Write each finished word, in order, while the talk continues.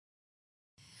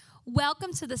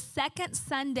Welcome to the second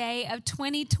Sunday of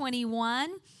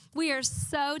 2021. We are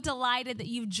so delighted that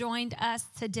you've joined us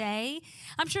today.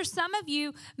 I'm sure some of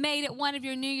you made it one of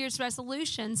your New Year's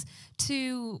resolutions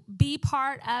to be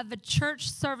part of a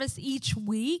church service each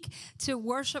week, to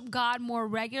worship God more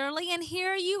regularly. And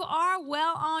here you are,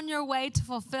 well on your way to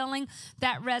fulfilling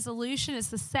that resolution. It's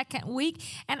the second week,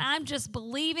 and I'm just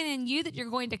believing in you that you're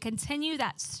going to continue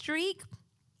that streak.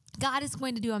 God is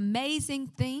going to do amazing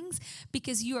things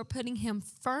because you are putting him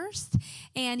first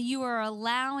and you are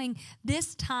allowing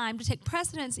this time to take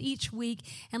precedence each week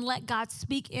and let God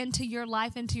speak into your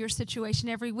life, into your situation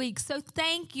every week. So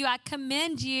thank you. I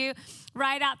commend you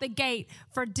right out the gate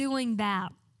for doing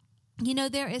that. You know,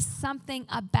 there is something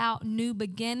about new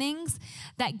beginnings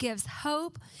that gives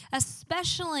hope,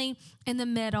 especially in the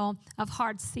middle of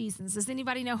hard seasons. Does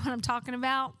anybody know what I'm talking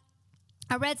about?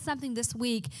 I read something this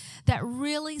week that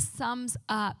really sums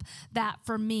up that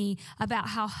for me about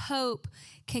how hope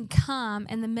can come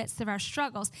in the midst of our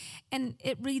struggles. And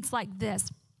it reads like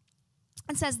this.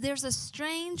 It says, there's a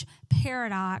strange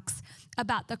paradox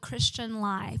about the Christian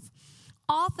life.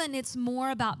 Often it's more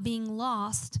about being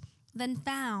lost than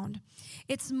found.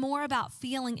 It's more about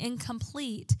feeling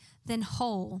incomplete than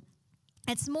whole.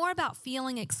 It's more about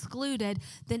feeling excluded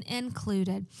than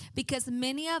included because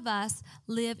many of us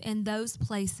live in those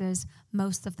places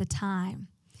most of the time.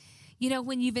 You know,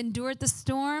 when you've endured the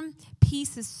storm,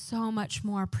 peace is so much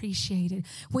more appreciated.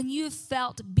 When you've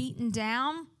felt beaten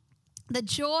down, the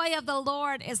joy of the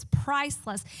Lord is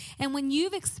priceless. And when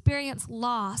you've experienced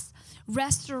loss,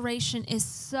 restoration is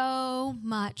so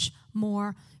much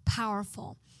more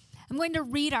powerful. I'm going to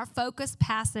read our focus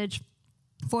passage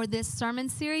for this sermon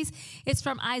series. It's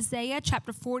from Isaiah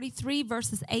chapter 43,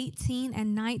 verses 18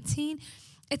 and 19.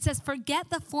 It says, forget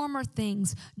the former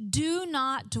things. Do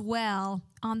not dwell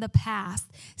on the past.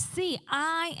 See,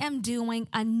 I am doing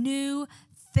a new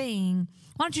thing.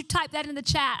 Why don't you type that in the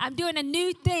chat? I'm doing a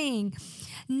new thing.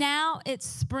 Now it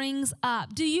springs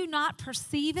up. Do you not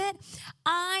perceive it?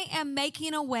 I am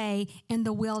making a way in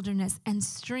the wilderness and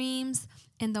streams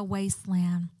in the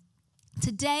wasteland.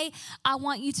 Today, I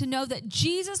want you to know that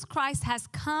Jesus Christ has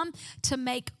come to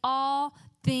make all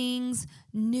things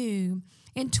new.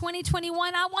 In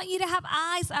 2021, I want you to have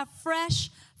eyes of fresh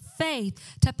faith,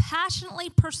 to passionately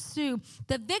pursue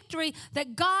the victory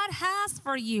that God has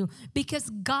for you because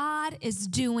God is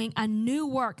doing a new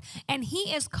work and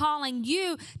he is calling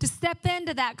you to step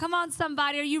into that. Come on,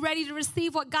 somebody. Are you ready to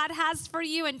receive what God has for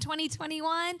you in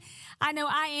 2021? I know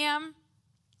I am.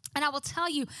 And I will tell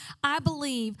you, I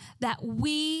believe that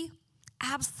we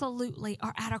absolutely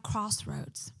are at a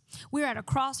crossroads. We're at a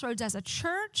crossroads as a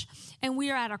church, and we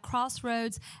are at a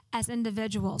crossroads as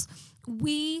individuals.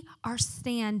 We are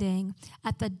standing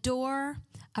at the door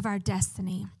of our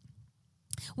destiny.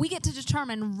 We get to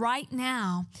determine right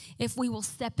now if we will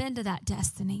step into that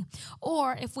destiny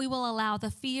or if we will allow the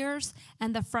fears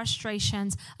and the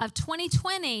frustrations of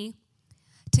 2020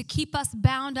 to keep us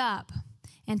bound up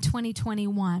in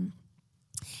 2021.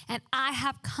 And I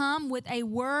have come with a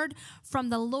word from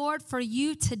the Lord for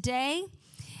you today,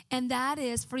 and that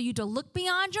is for you to look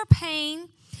beyond your pain,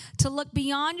 to look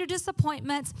beyond your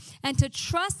disappointments, and to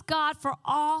trust God for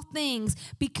all things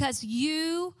because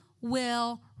you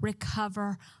will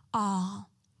recover all.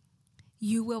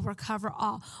 You will recover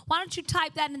all. Why don't you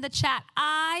type that in the chat?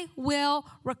 I will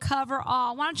recover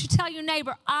all. Why don't you tell your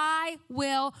neighbor, I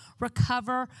will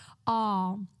recover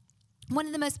all. One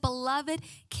of the most beloved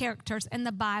characters in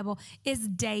the Bible is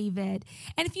David.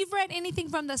 And if you've read anything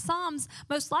from the Psalms,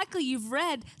 most likely you've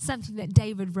read something that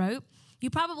David wrote. You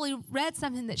probably read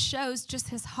something that shows just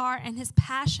his heart and his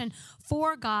passion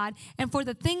for God and for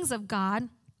the things of God.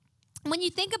 When you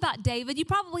think about David, you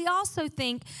probably also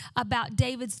think about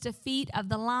David's defeat of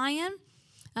the lion,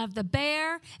 of the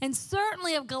bear, and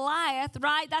certainly of Goliath,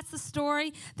 right? That's the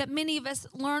story that many of us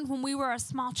learned when we were a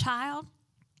small child.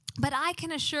 But I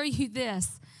can assure you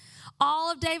this, all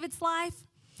of David's life,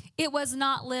 it was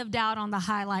not lived out on the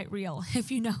highlight reel, if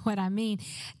you know what I mean.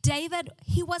 David,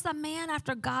 he was a man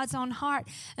after God's own heart,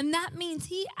 and that means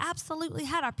he absolutely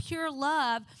had a pure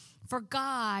love for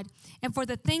God and for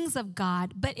the things of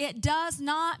God, but it does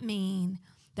not mean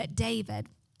that David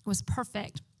was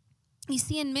perfect. You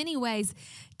see, in many ways,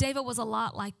 David was a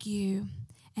lot like you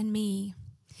and me.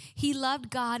 He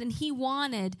loved God and he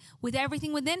wanted with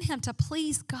everything within him to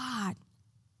please God.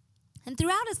 And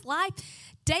throughout his life,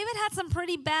 David had some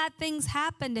pretty bad things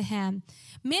happen to him.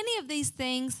 Many of these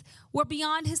things were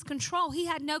beyond his control. He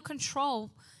had no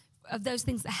control of those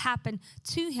things that happened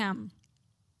to him.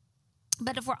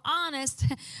 But if we're honest,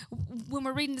 when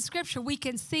we're reading the scripture, we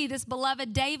can see this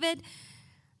beloved David,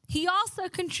 he also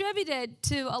contributed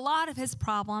to a lot of his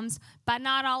problems by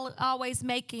not always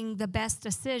making the best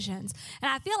decisions. And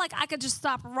I feel like I could just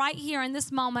stop right here in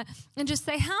this moment and just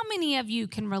say, how many of you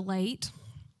can relate?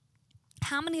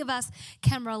 How many of us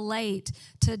can relate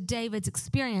to David's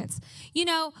experience? You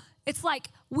know, it's like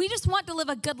we just want to live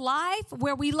a good life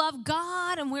where we love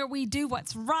God and where we do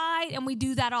what's right, and we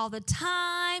do that all the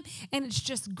time, and it's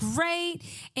just great,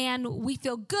 and we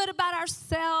feel good about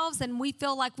ourselves, and we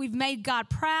feel like we've made God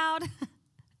proud.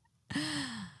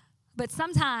 But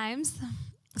sometimes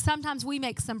we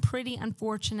make some pretty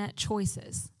unfortunate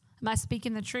choices. Am I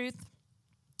speaking the truth?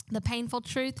 The painful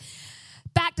truth?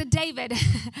 Back to David,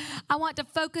 I want to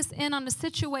focus in on the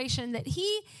situation that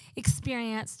he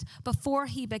experienced before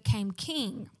he became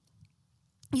king.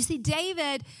 You see,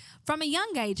 David, from a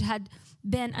young age, had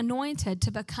been anointed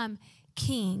to become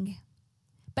king.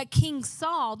 But King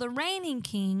Saul, the reigning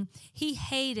king, he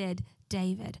hated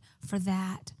David for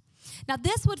that. Now,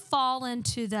 this would fall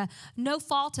into the no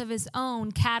fault of his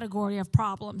own category of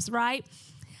problems, right?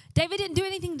 David didn't do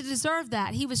anything to deserve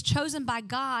that. He was chosen by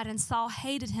God, and Saul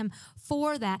hated him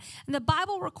for that. And the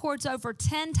Bible records over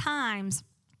 10 times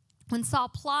when Saul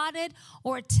plotted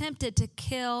or attempted to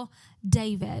kill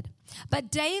David. But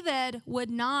David would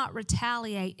not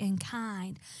retaliate in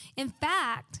kind. In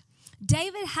fact,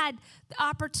 David had the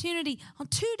opportunity on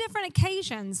 2 different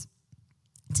occasions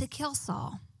to kill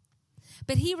Saul.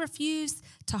 But he refused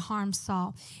to harm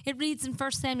Saul. It reads in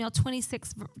 1 Samuel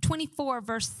 24,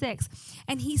 verse 6,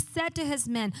 and he said to his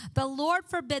men, the Lord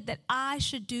forbid that I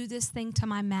should do this thing to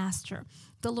my master,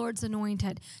 the Lord's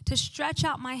anointed, to stretch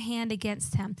out my hand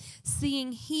against him,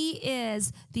 seeing he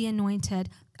is the anointed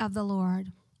of the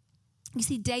Lord. You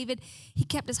see, David, he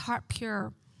kept his heart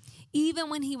pure, even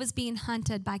when he was being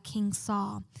hunted by King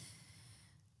Saul.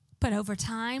 But over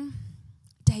time,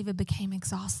 David became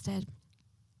exhausted.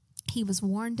 He was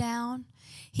worn down.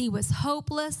 He was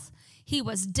hopeless. He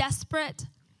was desperate.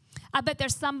 I bet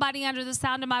there's somebody under the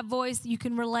sound of my voice you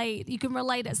can relate. You can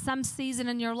relate at some season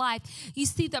in your life. You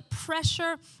see, the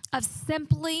pressure of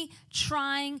simply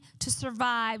trying to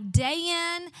survive day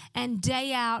in and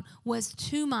day out was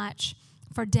too much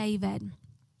for David.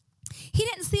 He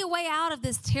didn't see a way out of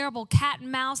this terrible cat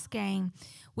and mouse game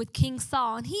with King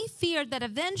Saul, and he feared that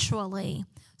eventually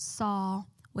Saul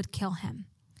would kill him.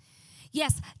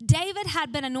 Yes, David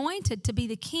had been anointed to be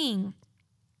the king,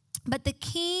 but the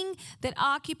king that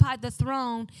occupied the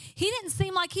throne, he didn't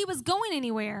seem like he was going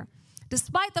anywhere.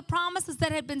 Despite the promises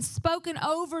that had been spoken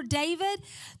over David,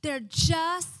 there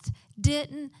just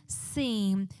didn't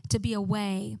seem to be a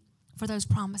way for those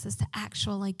promises to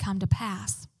actually come to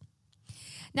pass.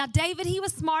 Now, David, he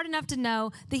was smart enough to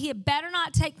know that he had better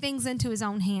not take things into his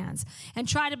own hands and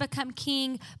try to become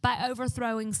king by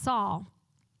overthrowing Saul.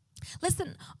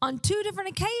 Listen, on 2 different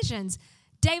occasions,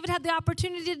 David had the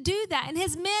opportunity to do that, and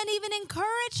his men even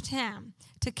encouraged him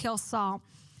to kill Saul.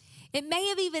 It may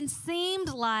have even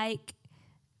seemed like,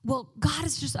 well, God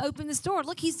has just opened this door.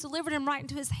 Look, he's delivered him right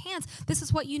into his hands. This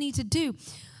is what you need to do,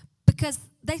 because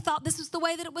they thought this was the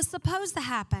way that it was supposed to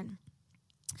happen.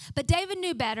 But David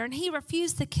knew better, and he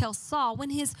refused to kill Saul when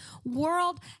his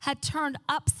world had turned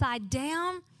upside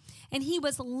down and he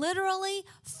was literally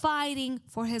fighting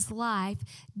for his life.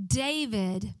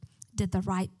 David did the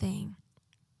right thing.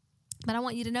 But I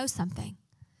want you to know something.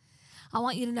 I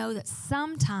want you to know that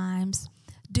sometimes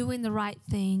doing the right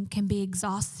thing can be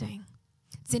exhausting.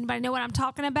 Does anybody know what I'm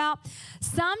talking about?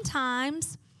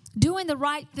 Sometimes doing the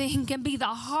right thing can be the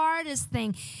hardest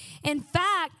thing. In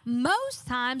fact, most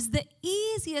times the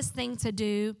easiest thing to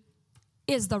do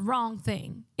is the wrong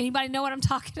thing. Anybody know what I'm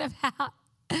talking about?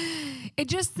 It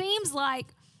just seems like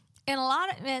in a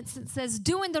lot of instances,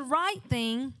 doing the right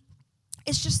thing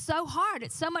is just so hard.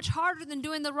 It's so much harder than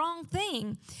doing the wrong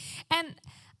thing. And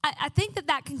I think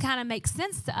that can kind of make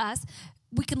sense to us.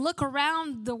 We can look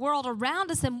around the world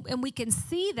around us and we can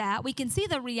see that. We can see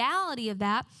the reality of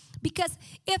that. Because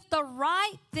if the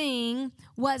right thing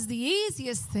was the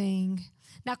easiest thing,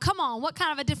 now come on, what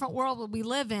kind of a different world would we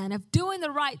live in? If doing the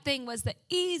right thing was the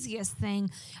easiest thing,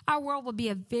 our world would be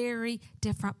a very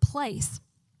different place.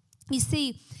 You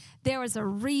see, there was a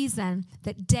reason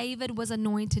that David was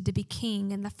anointed to be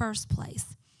king in the first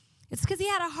place. It's because he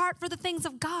had a heart for the things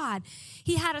of God.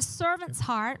 He had a servant's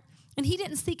heart, and he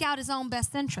didn't seek out his own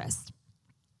best interest.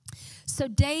 So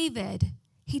David,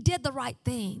 he did the right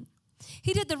thing.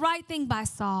 He did the right thing by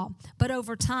Saul. But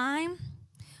over time,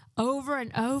 over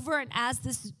and over, and as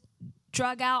this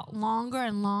drug out longer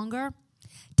and longer,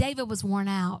 David was worn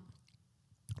out.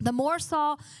 The more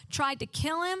Saul tried to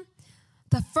kill him,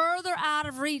 the further out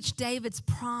of reach David's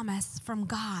promise from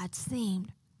God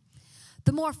seemed.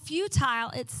 the more futile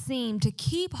it seemed to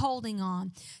keep holding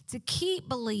on, to keep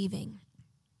believing.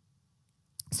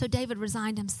 So David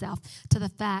resigned himself to the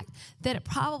fact that it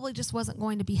probably just wasn't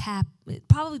going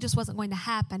to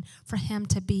happen for him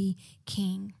to be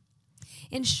king.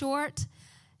 In short,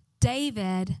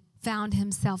 David found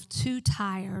himself too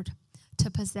tired to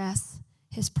possess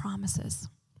his promises.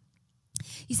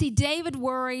 You see, David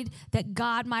worried that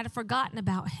God might have forgotten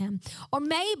about him. Or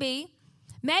maybe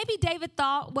David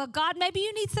thought, well, God, maybe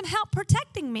you need some help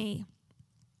protecting me.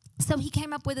 So he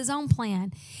came up with his own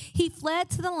plan. He fled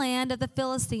to the land of the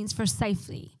Philistines for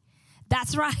safety.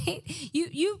 That's right.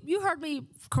 You heard me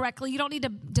correctly. You don't need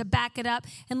to back it up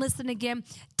and listen again.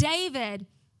 David,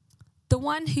 the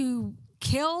one who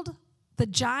killed the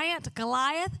giant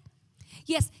Goliath,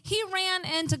 yes, he ran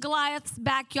into Goliath's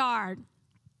backyard.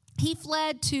 He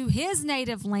fled to his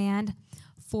native land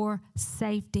for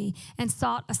safety and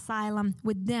sought asylum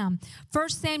with them. 1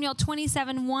 Samuel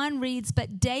 27:1 reads,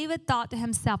 "But David thought to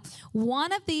himself,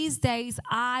 one of these days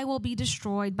I will be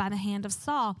destroyed by the hand of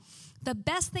Saul. The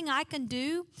best thing I can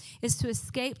do is to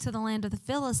escape to the land of the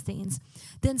Philistines.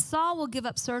 Then Saul will give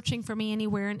up searching for me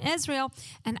anywhere in Israel,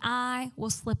 and I will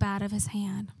slip out of his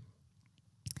hand."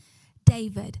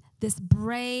 David, this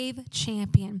brave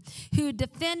champion who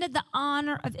defended the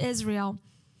honor of Israel,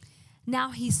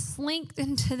 now he slinked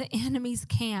into the enemy's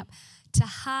camp to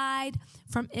hide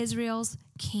from Israel's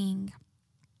king.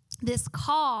 This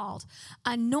called,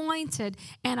 anointed,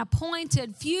 and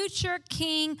appointed future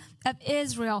king of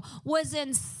Israel was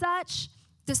in such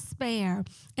despair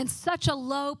and such a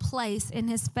low place in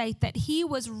his faith that he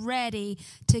was ready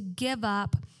to give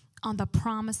up on the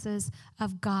promises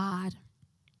of God.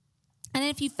 And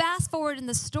if you fast forward in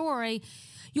the story,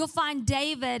 you'll find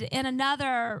David in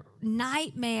another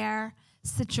nightmare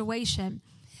situation.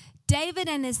 David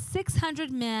and his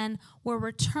 600 men were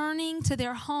returning to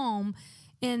their home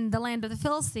in the land of the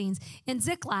Philistines, in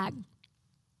Ziklag,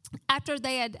 after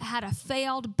they had had a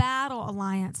failed battle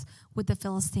alliance with the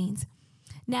Philistines.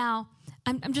 Now,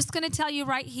 I'm just going to tell you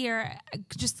right here,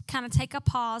 just kind of take a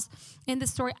pause in the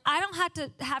story. I don't have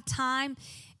to have time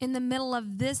in the middle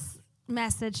of this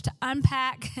message to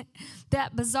unpack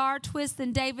that bizarre twist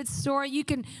in David's story. You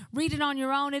can read it on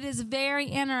your own. It is very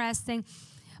interesting.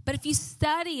 But if you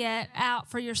study it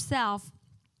out for yourself,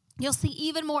 you'll see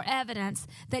even more evidence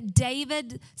that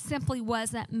David simply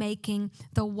wasn't making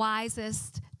the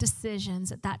wisest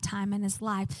decisions at that time in his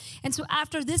life. And so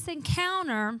after this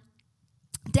encounter,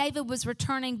 David was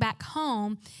returning back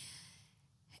home.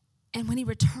 And when he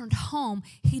returned home,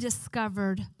 he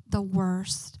discovered the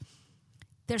worst.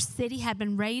 Their city had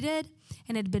been raided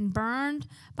and had been burned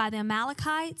by the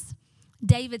Amalekites.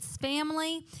 David's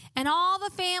family and all the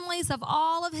families of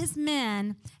all of his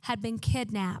men had been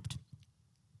kidnapped.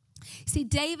 See,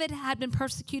 David had been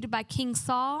persecuted by King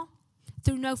Saul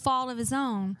through no fault of his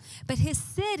own, but his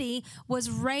city was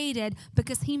raided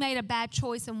because he made a bad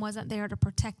choice and wasn't there to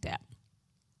protect it.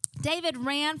 David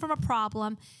ran from a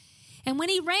problem, and when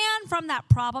he ran from that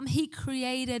problem, he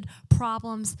created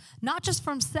problems, not just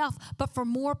for himself, but for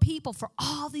more people, for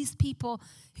all these people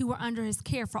who were under his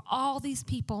care, for all these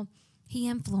people he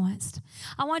influenced.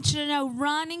 I want you to know,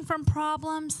 running from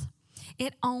problems,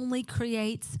 it only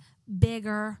creates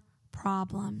bigger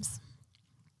problems.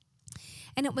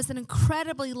 And it was an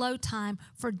incredibly low time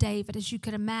for David, as you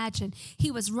could imagine.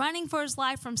 He was running for his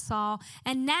life from Saul,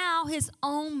 and now his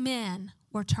own men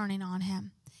were turning on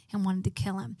him and wanted to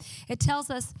kill him. It tells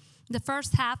us the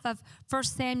first half of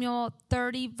 1 Samuel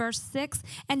 30, verse 6,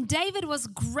 "And David was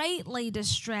greatly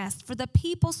distressed, for the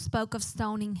people spoke of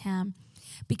stoning him,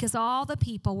 because all the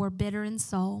people were bitter in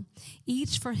soul,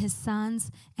 each for his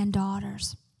sons and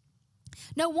daughters."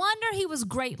 No wonder he was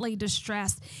greatly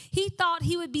distressed. He thought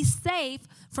he would be safe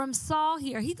from Saul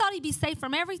here. He thought he'd be safe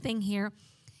from everything here.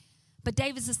 But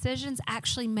David's decisions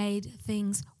actually made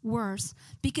things worse,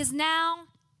 because now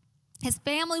his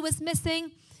family was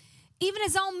missing. Even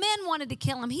his own men wanted to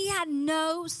kill him. He had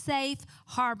no safe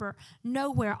harbor.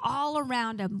 Nowhere. All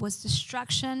around him was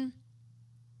destruction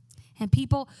and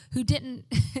people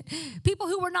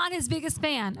who were not his biggest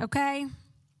fan, okay?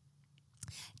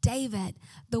 David,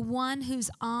 the one whose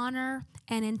honor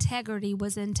and integrity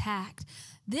was intact.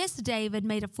 This David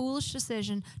made a foolish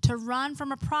decision to run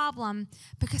from a problem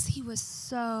because he was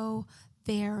so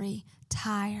very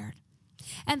tired.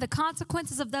 And the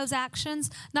consequences of those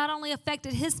actions not only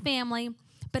affected his family,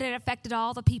 but it affected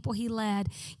all the people he led.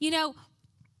 You know,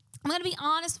 I'm going to be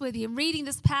honest with you. Reading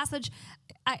this passage,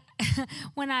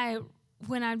 when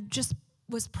I just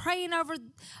was praying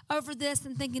over this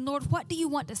and thinking, Lord, what do you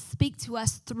want to speak to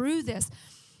us through this?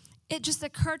 It just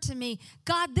occurred to me,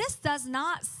 God, this does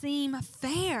not seem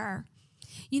fair.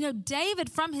 You know, David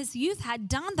from his youth had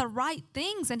done the right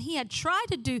things, and he had tried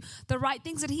to do the right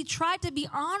things, and he tried to be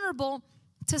honorable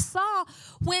to Saul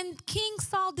when King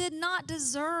Saul did not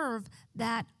deserve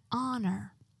that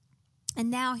honor.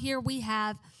 And now here we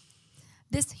have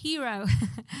this hero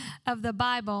of the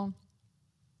Bible,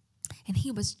 and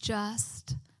he was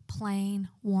just plain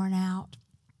worn out.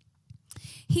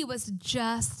 He was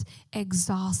just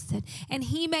exhausted, and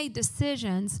he made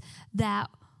decisions that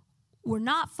were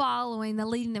not following the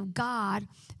leading of God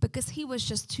because he was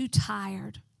just too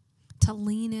tired to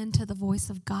lean into the voice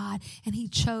of God, and he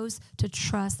chose to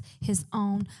trust his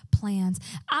own plans.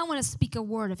 I want to speak a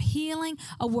word of healing,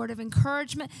 a word of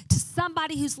encouragement to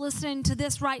somebody who's listening to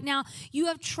this right now. You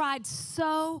have tried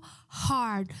so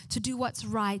hard to do what's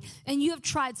right, and you have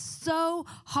tried so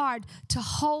hard to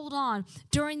hold on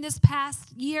during this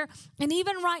past year, and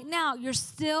even right now, you're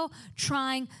still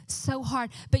trying so hard,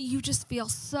 but you just feel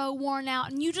so worn out,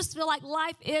 and you just feel like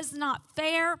life is not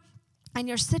fair, and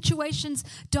your situations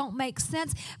don't make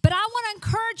sense. But I want to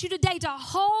encourage you today to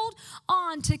hold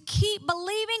on, to keep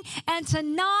believing, and to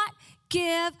not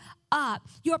give up.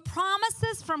 Your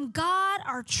promises from God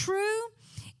are true,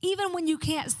 even when you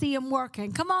can't see him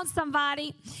working. Come on,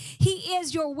 somebody. He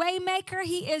is your way maker.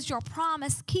 He is your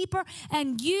promise keeper,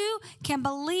 and you can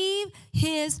believe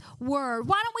his word.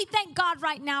 Why don't we thank God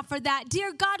right now for that?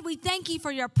 Dear God, we thank you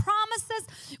for your promises.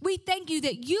 We thank you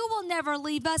that you will never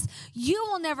leave us. You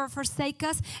will never forsake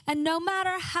us. And no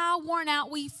matter how worn out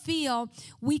we feel,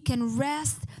 we can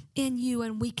rest in you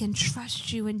and we can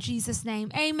trust you in Jesus'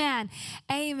 name. Amen.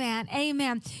 Amen.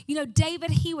 Amen. You know, David,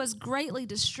 he was greatly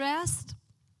distressed.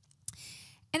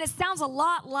 And it sounds a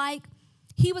lot like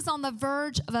he was on the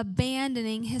verge of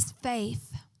abandoning his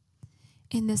faith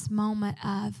in this moment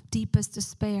of deepest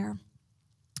despair.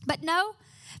 But no,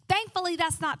 thankfully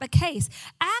that's not the case.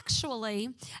 Actually,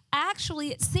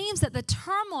 it seems that the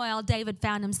turmoil David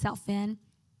found himself in,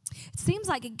 it seems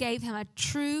like it gave him a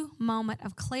true moment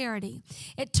of clarity.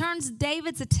 It turns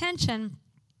David's attention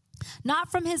not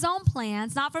from his own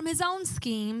plans, not from his own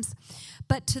schemes,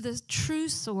 but to the true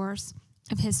source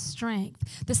of his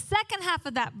strength. The second half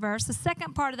of that verse, the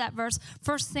second part of that verse,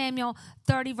 1 Samuel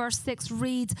 30 verse 6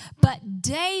 reads, "But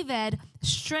David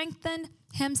strengthened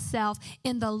himself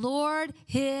in the Lord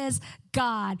his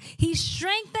God." He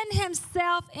strengthened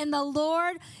himself in the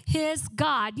Lord his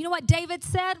God. You know what David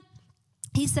said?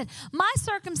 He said, "My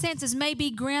circumstances may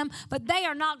be grim, but they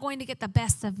are not going to get the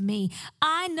best of me.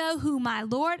 I know who my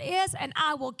Lord is, and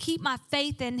I will keep my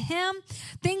faith in him.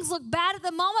 Things look bad at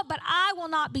the moment, but I will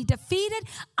not be defeated.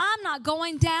 I'm not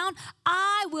going down.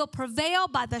 I will prevail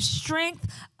by the strength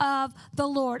of the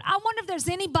Lord." I wonder if there's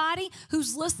anybody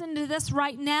who's listening to this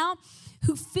right now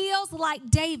who feels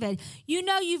like David. You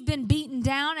know you've been beaten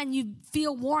down and you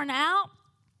feel worn out.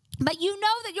 But you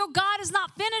know that your God is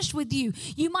not finished with you.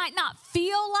 You might not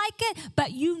feel like it,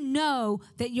 but you know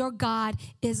that your God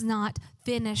is not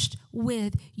finished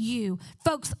with you.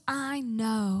 Folks, I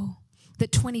know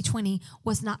that 2020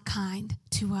 was not kind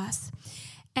to us.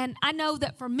 And I know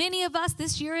that for many of us,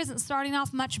 this year isn't starting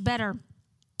off much better.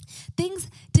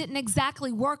 Things didn't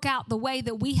exactly work out the way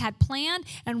that we had planned.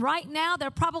 And right now,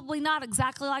 they're probably not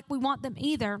exactly like we want them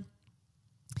either.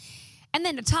 And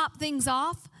then to top things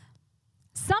off,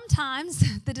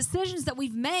 sometimes the decisions that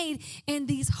we've made in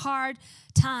these hard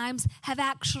times have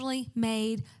actually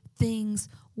made things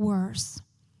worse.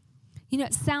 You know,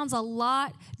 it sounds a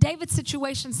lot, David's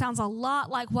situation sounds a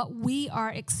lot like what we are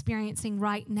experiencing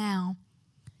right now.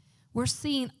 We're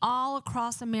seeing all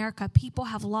across America, people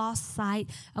have lost sight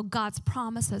of God's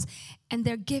promises, and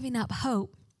they're giving up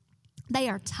hope. They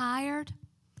are tired.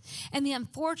 And the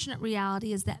unfortunate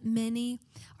reality is that many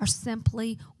are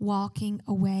simply walking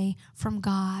away from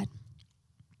God.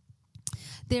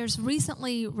 There's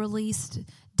recently released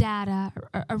data,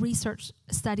 a research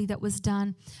study that was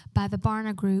done by the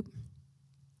Barna Group,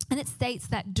 and it states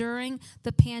that during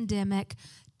the pandemic,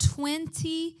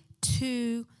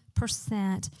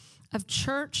 22% of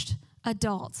church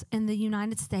adults in the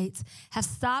United States have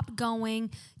stopped going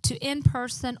to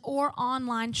in-person or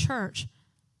online church.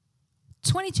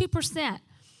 22%.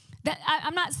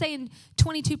 I'm not saying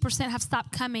 22% have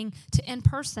stopped coming to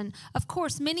in-person. Of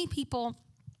course, many people,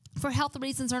 for health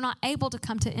reasons, are not able to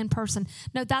come to in-person.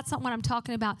 No, that's not what I'm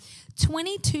talking about.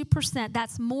 22%,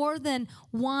 that's more than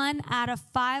 1 out of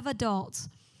 5 adults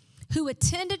who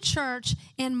attended church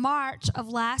in March of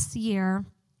last year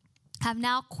have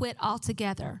now quit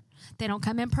altogether. They don't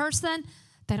come in person.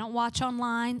 They don't watch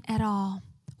online at all.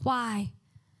 Why?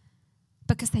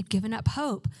 Because they've given up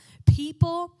hope.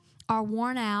 People are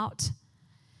worn out,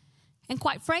 and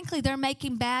quite frankly, they're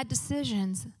making bad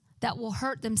decisions that will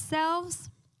hurt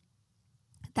themselves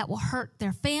that will hurt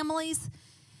their families,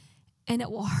 and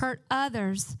it will hurt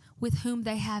others with whom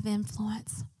they have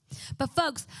influence. But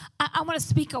folks, I want to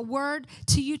speak a word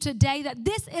to you today that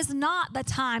this is not the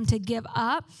time to give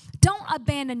up. Don't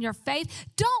abandon your faith.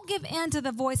 Don't give in to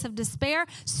the voice of despair.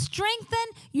 Strengthen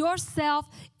yourself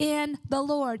in the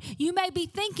Lord. You may be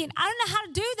thinking, I don't know how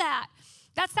to do that.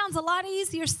 That sounds a lot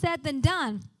easier said than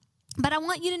done. But I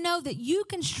want you to know that you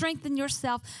can strengthen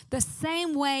yourself the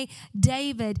same way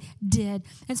David did.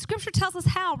 And Scripture tells us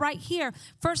how right here.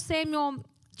 1 Samuel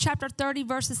chapter 30,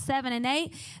 verses 7 and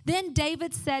 8. Then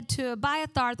David said to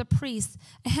Abiathar the priest,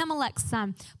 Ahimelech's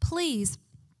son, please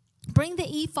bring the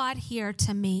ephod here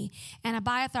to me. And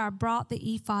Abiathar brought the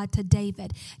ephod to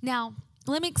David. Now,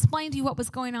 let me explain to you what was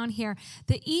going on here.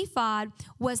 The ephod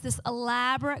was this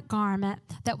elaborate garment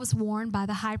that was worn by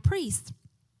the high priest.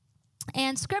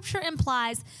 And Scripture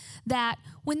implies that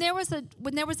when there was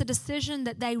a decision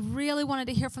that they really wanted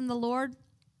to hear from the Lord,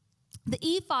 the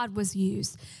ephod was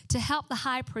used to help the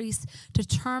high priest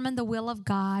determine the will of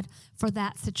God for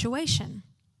that situation.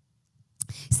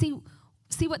 See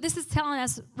what this is telling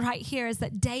us right here is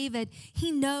that David,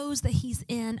 he knows that he's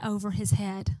in over his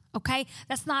head, okay?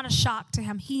 That's not a shock to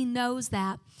him. He knows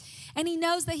that. And he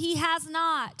knows that he has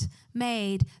not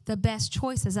made the best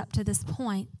choices up to this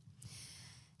point.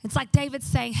 It's like David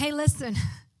saying, hey, listen,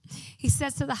 he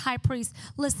says to the high priest,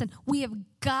 listen, we have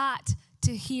got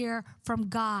to hear from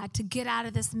God to get out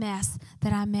of this mess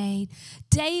that I made.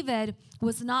 David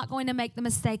was not going to make the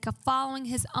mistake of following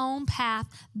his own path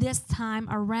this time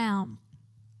around.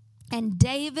 And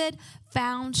David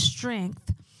found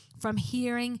strength from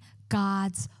hearing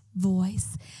God's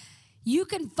voice. You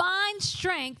can find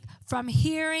strength from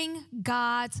hearing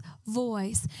God's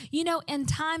voice. You know, in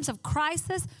times of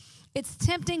crisis, it's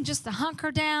tempting just to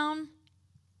hunker down,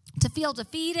 to feel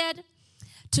defeated,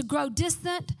 to grow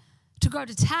distant, to grow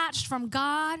detached from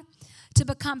God, to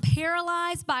become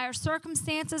paralyzed by our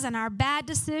circumstances and our bad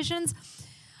decisions.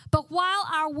 But while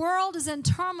our world is in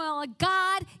turmoil,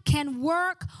 God can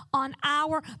work on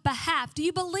our behalf. Do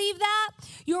you believe that?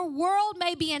 Your world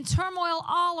may be in turmoil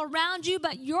all around you,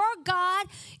 but your God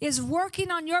is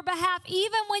working on your behalf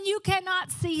even when you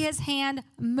cannot see his hand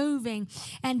moving.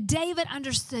 And David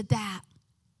understood that.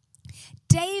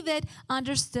 David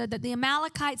understood that the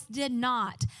Amalekites did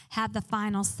not have the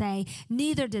final say.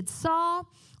 Neither did Saul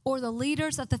or the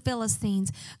leaders of the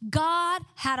Philistines. God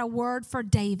had a word for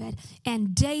David,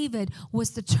 and David was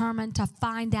determined to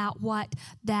find out what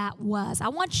that was. I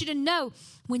want you to know,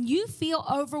 when you feel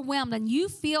overwhelmed and you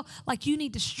feel like you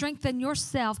need to strengthen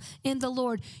yourself in the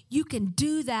Lord, you can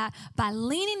do that by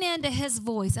leaning into his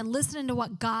voice and listening to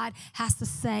what God has to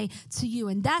say to you.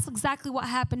 And that's exactly what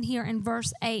happened here in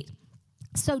verse 8.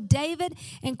 So David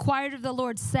inquired of the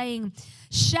Lord, saying,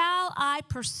 shall I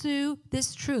pursue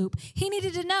this troop? He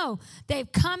needed to know. They've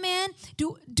come in.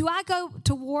 Do I go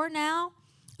to war now?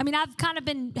 I mean, I've kind of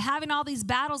been having all these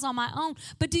battles on my own,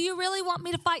 but do you really want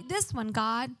me to fight this one,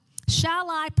 God? Shall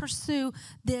I pursue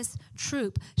this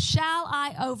troop? Shall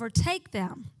I overtake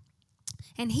them?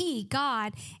 And he,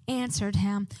 God, answered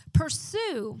him,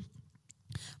 pursue,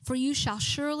 for you shall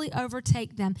surely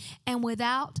overtake them, and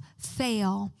without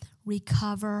fail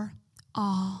recover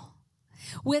all.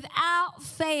 Without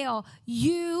fail,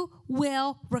 you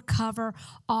will recover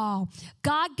all.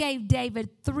 God gave David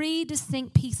 3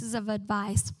 distinct pieces of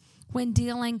advice when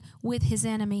dealing with his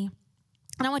enemy.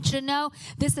 And I want you to know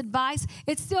this advice,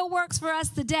 it still works for us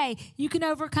today. You can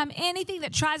overcome anything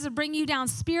that tries to bring you down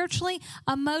spiritually,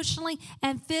 emotionally,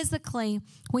 and physically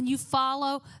when you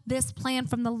follow this plan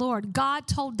from the Lord. God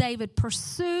told David,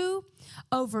 pursue,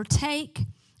 overtake,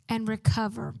 and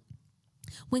recover.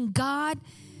 When God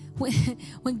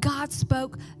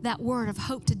spoke that word of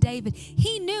hope to David,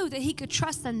 he knew that he could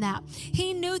trust in that.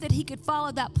 He knew that he could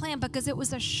follow that plan because it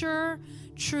was a sure,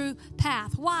 true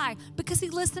path. Why? Because he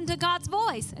listened to God's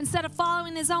voice instead of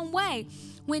following his own way.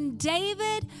 When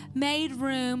David made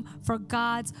room for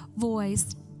God's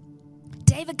voice,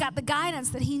 David got the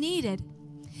guidance that he needed.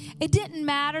 It didn't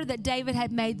matter that David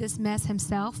had made this mess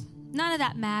himself. None of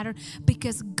that mattered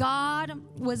because God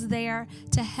was there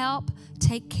to help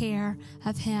take care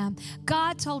of him.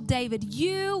 God told David,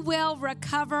 you will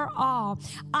recover all.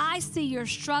 I see your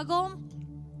struggle.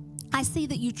 I see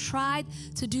that you tried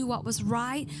to do what was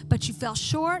right, but you fell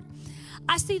short.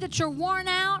 I see that you're worn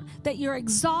out, that you're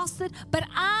exhausted, but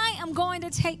I am going to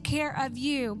take care of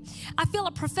you. I feel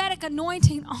a prophetic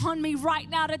anointing on me right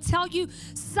now to tell you,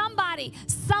 somebody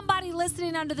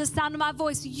listening under the sound of my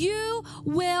voice, you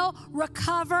will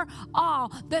recover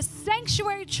all. The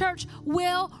Sanctuary Church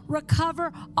will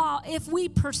recover all. If we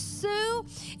pursue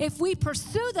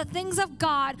the things of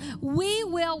God, we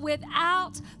will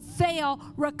without fail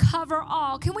recover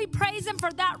all. Can we praise him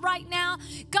for that right now?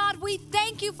 God, we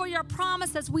thank you for your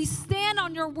promise. As we stand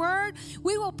on your word,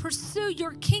 we will pursue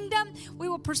your kingdom, we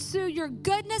will pursue your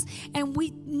goodness, and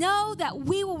we know that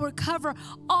we will recover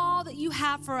all that you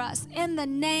have for us in the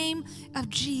name of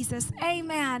Jesus.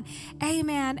 Amen.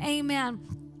 Amen. Amen.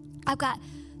 I've got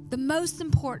the most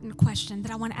important question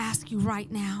that I want to ask you right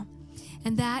now,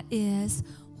 and that is,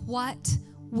 what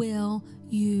will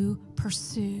you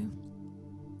pursue?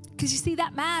 Because you see,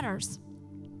 that matters.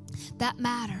 That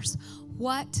matters.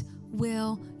 What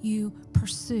will you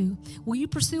pursue? Will you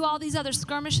pursue all these other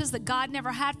skirmishes that God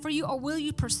never had for you, or will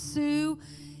you pursue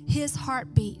his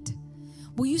heartbeat?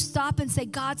 Will you stop and say,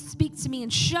 God, speak to me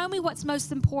and show me what's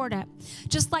most important?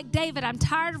 Just like David, I'm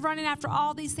tired of running after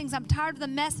all these things. I'm tired of the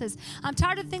messes. I'm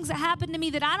tired of things that happen to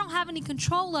me that I don't have any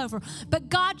control over. But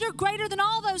God, you're greater than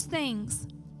all those things.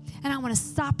 And I want to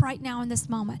stop right now in this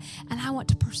moment, and I want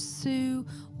to pursue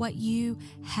what you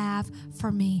have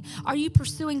for me. Are you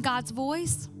pursuing God's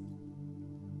voice?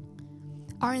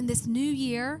 Or in this new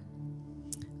year,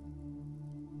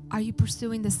 are you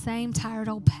pursuing the same tired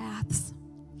old paths?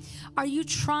 Are you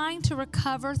trying to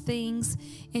recover things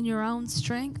in your own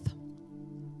strength?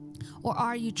 Or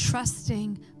are you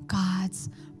trusting God's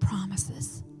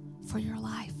promises for your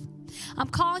life? I'm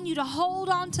calling you to hold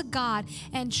on to God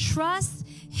and trust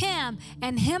him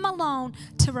and him alone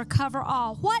to recover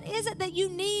all. What is it that you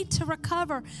need to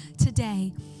recover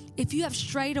today? If you have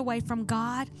strayed away from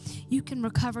God, you can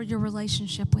recover your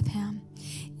relationship with him.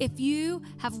 If you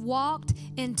have walked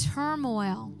in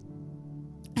turmoil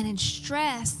and in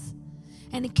stress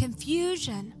and in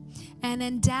confusion and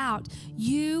in doubt,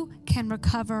 you can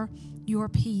recover your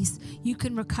peace. You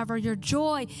can recover your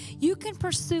joy. You can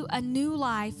pursue a new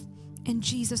life in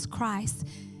Jesus Christ.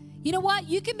 You know what?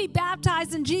 You can be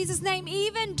baptized in Jesus' name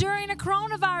even during a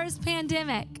coronavirus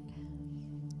pandemic.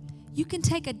 You can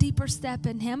take a deeper step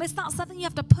in him. It's not something you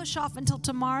have to push off until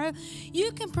tomorrow.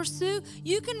 You can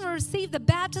receive the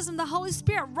baptism of the Holy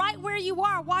Spirit right where you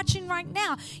are watching right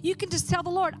now. You can just tell the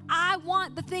Lord, I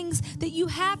want the things that you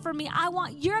have for me. I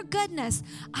want your goodness.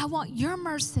 I want your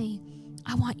mercy.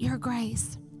 I want your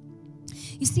grace.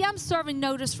 You see, I'm serving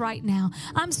notice right now.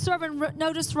 I'm serving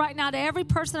notice right now to every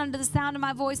person under the sound of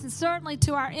my voice, and certainly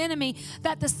to our enemy,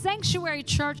 that the Sanctuary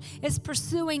Church is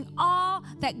pursuing all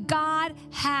that God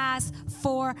has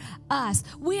for us.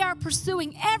 We are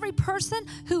pursuing every person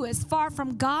who is far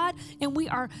from God, and we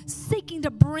are seeking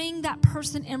to bring that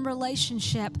person in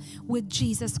relationship with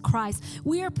Jesus Christ.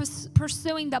 We are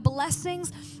pursuing the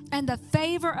blessings and the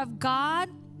favor of God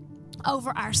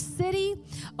over our city,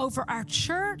 over our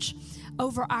church,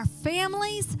 over our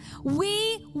families.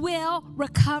 We will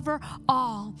recover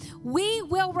all. We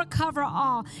will recover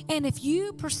all. And if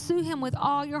you pursue him with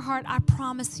all your heart, I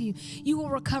promise you, you will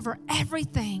recover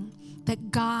everything that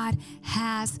God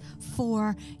has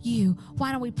for you.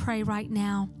 Why don't we pray right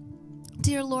now?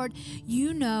 Dear Lord,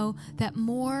 you know that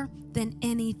more than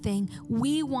anything,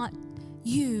 we want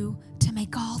you to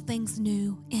make all things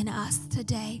new in us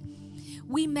today.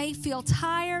 We may feel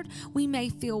tired, we may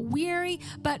feel weary,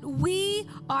 but we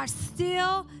are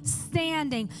still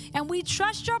standing. And we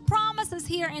trust your promises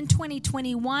here in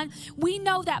 2021. We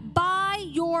know that by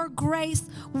your grace,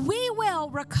 we will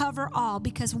recover all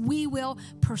because we will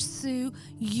pursue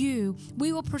you.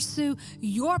 We will pursue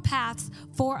your paths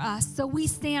for us. So we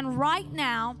stand right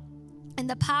now in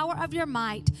the power of your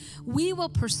might. We will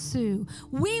pursue,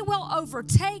 we will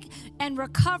overtake and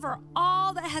recover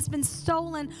all that has been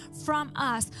stolen from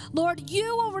us. Lord,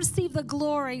 you will receive the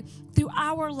glory through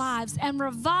our lives, and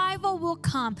revival will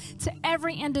come to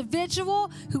every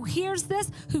individual who hears this,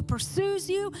 who pursues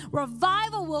you.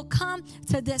 Revival will come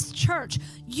to this church.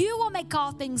 You will make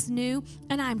all things new,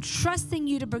 and I'm trusting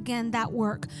you to begin that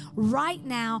work right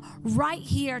now, right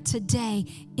here, today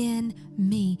in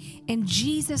me. In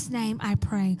Jesus' name I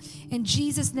pray. In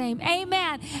Jesus' name,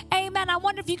 amen. Amen. I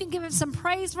wonder if you can give him some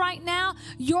praise right now.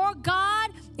 Your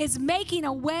God is making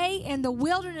a way in the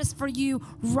wilderness for you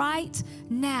right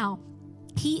now.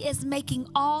 He is making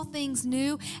all things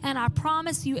new, and I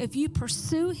promise you, if you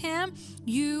pursue him,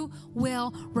 you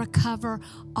will recover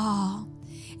all.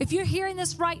 If you're hearing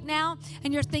this right now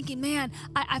and you're thinking, man,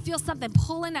 I feel something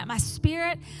pulling at my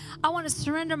spirit, I want to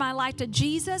surrender my life to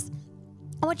Jesus,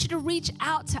 I want you to reach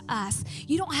out to us.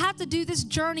 You don't have to do this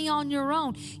journey on your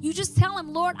own. You just tell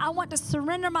him, Lord, I want to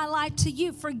surrender my life to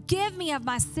you. Forgive me of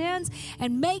my sins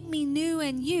and make me new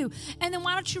in you. And then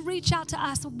why don't you reach out to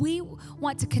us? We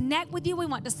want to connect with you. We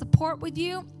want to support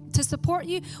you.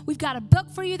 We've got a book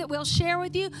for you that we'll share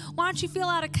with you. Why don't you fill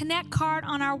out a Connect card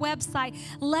on our website?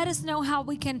 Let us know how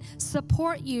we can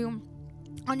support you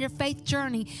on your faith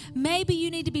journey. Maybe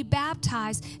you need to be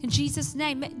baptized in Jesus'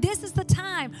 name. This is the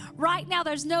time. Right now,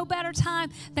 there's no better time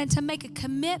than to make a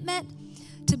commitment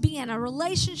to be in a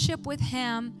relationship with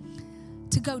him,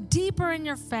 to go deeper in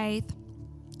your faith,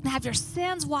 and have your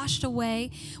sins washed away.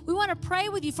 We want to pray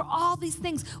with you for all these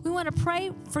things. We want to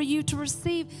pray for you to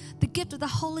receive the gift of the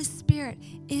Holy Spirit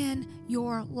in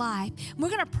your life. We're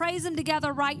going to praise him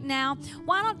together right now.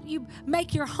 Why don't you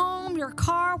make your home, your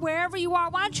car, wherever you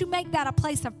are, why don't you make that a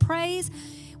place of praise?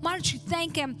 Why don't you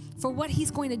thank him for what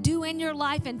he's going to do in your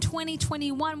life in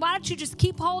 2021? Why don't you just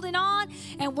keep holding on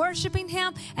and worshiping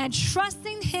him and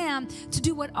trusting him to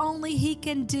do what only he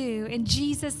can do, in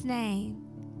Jesus' name.